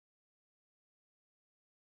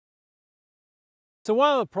So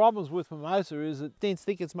one of the problems with Mimosa is that dense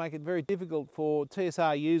thickets make it very difficult for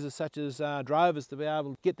TSR users such as drovers to be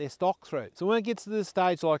able to get their stock through. So when it gets to this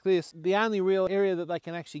stage like this, the only real area that they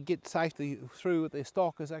can actually get safely through with their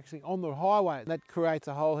stock is actually on the highway. That creates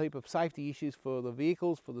a whole heap of safety issues for the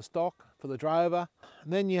vehicles, for the stock, for the drover.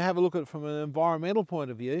 And then you have a look at it from an environmental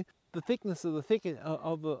point of view. The thickness of the thicket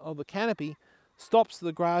of the canopy stops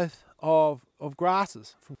the growth of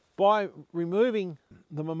grasses. By removing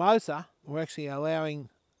the Mimosa, we're actually allowing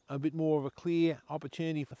a bit more of a clear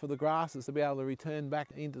opportunity for the grasses to be able to return back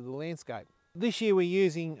into the landscape. This year we're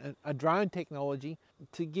using a drone technology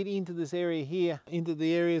to get into this area here, into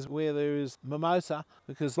the areas where there is Mimosa,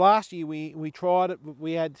 because last year we tried it, but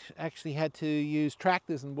we actually had to use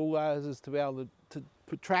tractors and bulldozers to be able to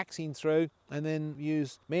put tracks in through, and then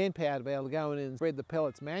use manpower to be able to go in and spread the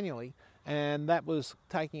pellets manually, and that was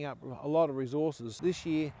taking up a lot of resources. This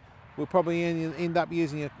year we'll probably end up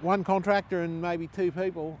using one contractor and maybe 2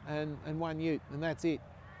 people and one ute, and that's it.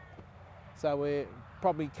 So we're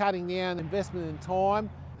probably cutting down investment in time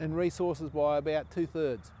and resources by about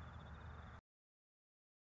 2/3.